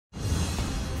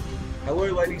Hello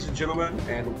ladies and gentlemen,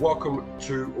 and welcome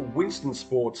to Winstone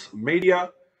Sports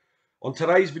Media. On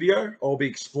today's video, I'll be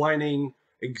explaining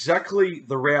exactly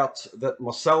the route that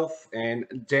myself and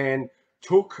Dan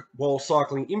took while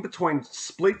cycling in between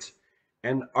Split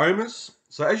and Omis.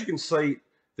 So as you can see,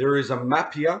 there is a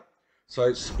map here.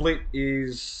 So Split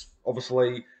is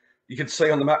obviously, you can see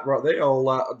on the map right there.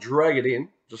 I'll drag it in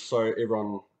just so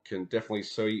everyone can definitely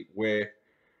see where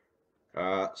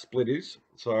Split is.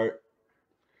 So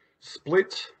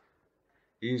Split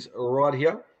is right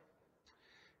here.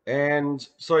 And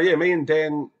so, yeah, me and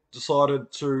Dan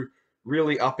decided to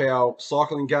really up our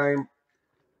cycling game.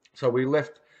 So we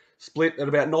left Split at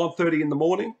about 9:30 in the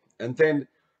morning and then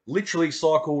literally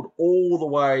cycled all the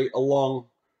way along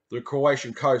the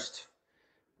Croatian coast.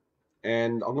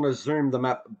 And I'm going to zoom the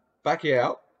map back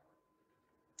out.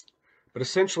 But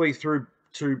essentially through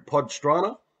to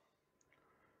Podstrana.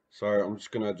 So I'm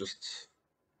just going to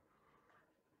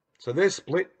So there's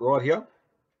Split right here.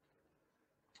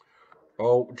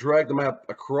 I'll drag the map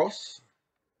across.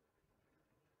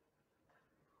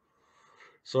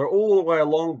 So all the way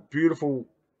along, beautiful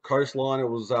coastline. It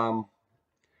was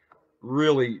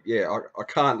really, yeah, I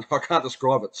can't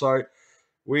describe it. So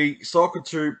we cycled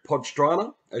to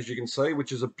Podstrana, as you can see,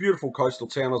 which is a beautiful coastal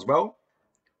town as well.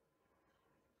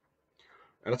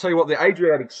 And I'll tell you what, the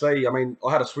Adriatic Sea, I mean,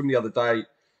 I had a swim the other day.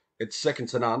 It's second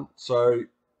to none. So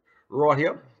right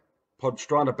here,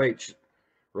 Podstrana Beach,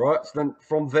 right? So then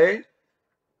from there,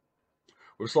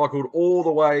 we cycled all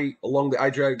the way along the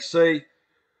Adriatic Sea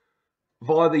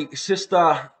via the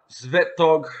Sister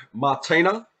Svetog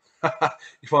Martina,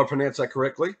 if I pronounce that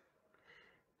correctly.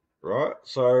 Right,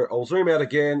 so I'll zoom out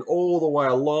again all the way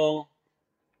along.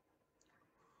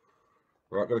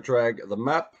 Right, going to drag the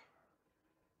map.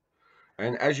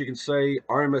 And as you can see,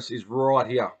 Omis is right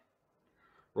here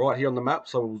on the map.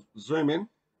 So we'll zoom in.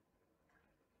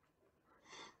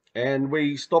 And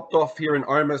we stopped off here in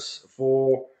Omis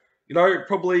for,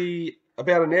 probably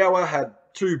about an hour, had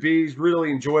 2 beers, really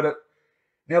enjoyed it.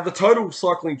 Now, the total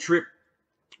cycling trip,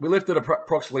 we left at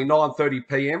approximately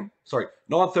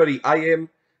 9:30 a.m.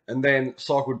 and then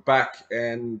cycled back,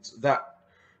 and that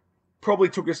probably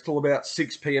took us till about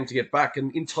 6 p.m. to get back.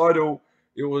 And in total,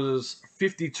 it was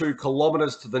 52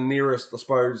 kilometers to the nearest, I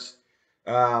suppose,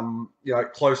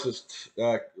 closest.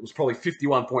 It was probably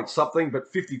 51 point something, but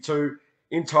 52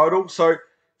 in total. So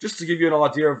just to give you an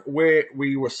idea of where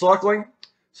we were cycling.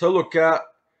 So look, I'm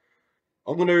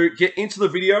going to get into the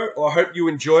video. I hope you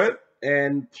enjoy it.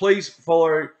 And please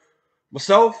follow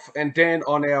myself and Dan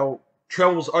on our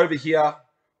travels over here. I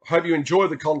hope you enjoy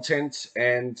the content.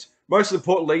 And most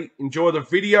importantly, enjoy the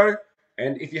video.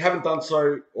 And if you haven't done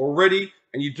so already,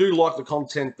 and you do like the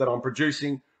content that I'm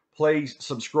producing, please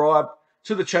subscribe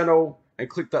to the channel and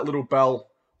click that little bell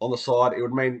on the side. It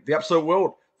would mean the absolute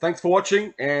world. Thanks for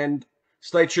watching, and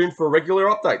stay tuned for regular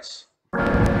updates.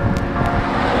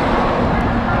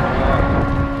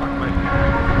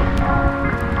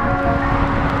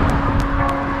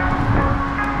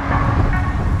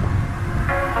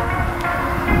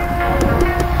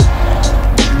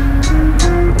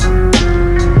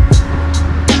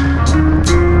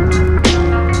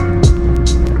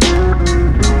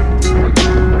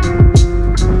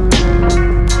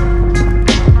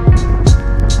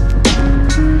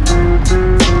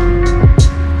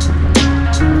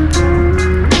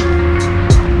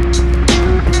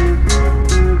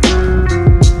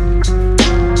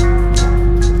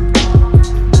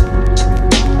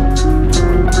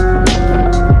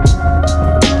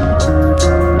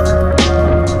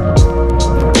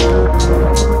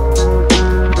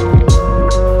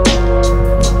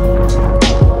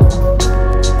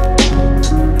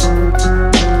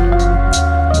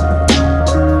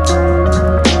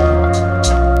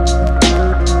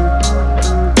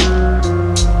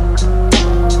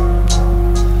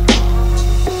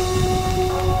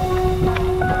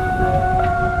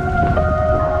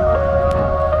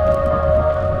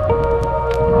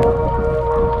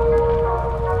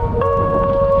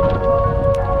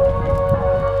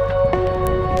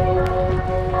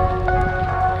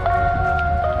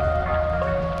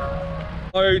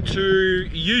 Hello to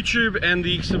YouTube and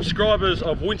the subscribers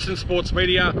of Winstone Sports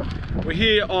Media. We're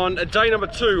here on day number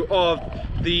 2 of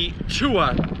the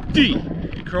Tour de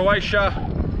Croatia.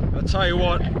 I'll tell you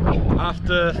what,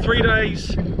 after 3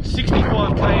 days,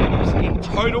 65 km in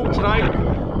total today,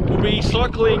 we'll be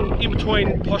cycling in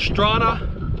between Podstrana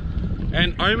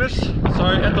and Omis. So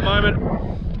at the moment,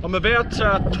 I'm about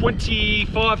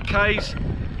 25 k's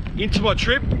into my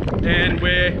trip, and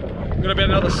we're got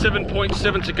about another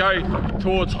 7.7 to go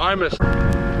towards Omis.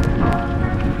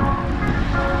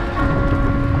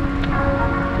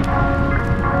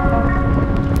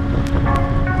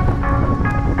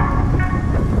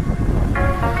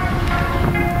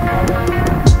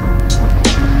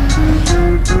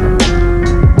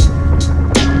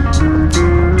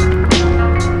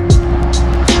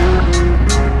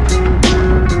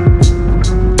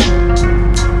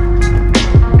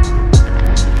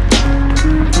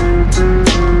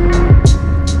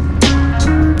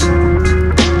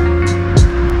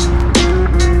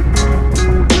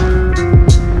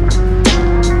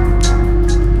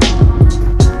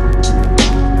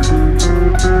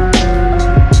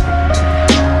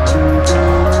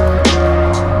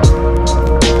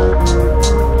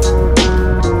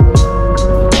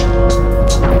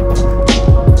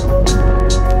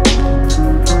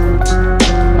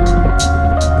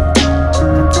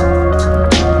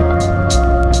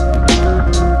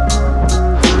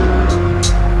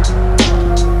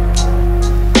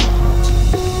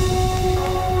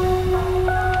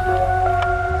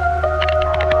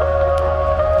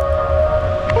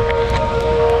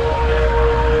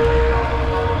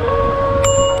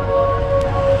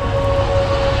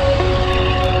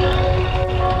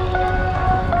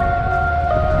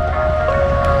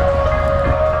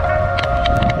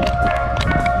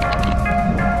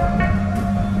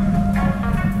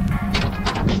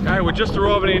 just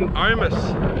arriving in Omis,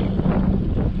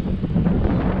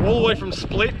 all the way from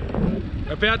Split,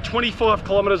 about 25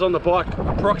 kilometers on the bike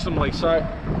approximately. So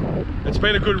it's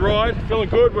been a good ride, feeling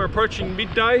good. We're approaching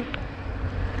midday,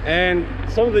 and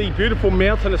some of the beautiful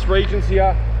mountainous regions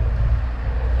here,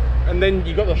 and then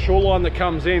you've got the shoreline that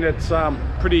comes in. It's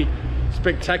pretty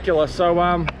spectacular. So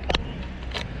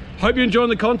hope you're enjoying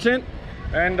the content,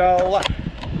 and I'll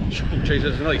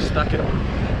Jesus, nearly stuck it.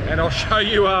 And I'll show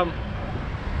you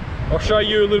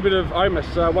a little bit of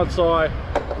Omis once I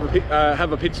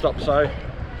have a pit stop. So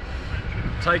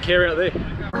take care out there.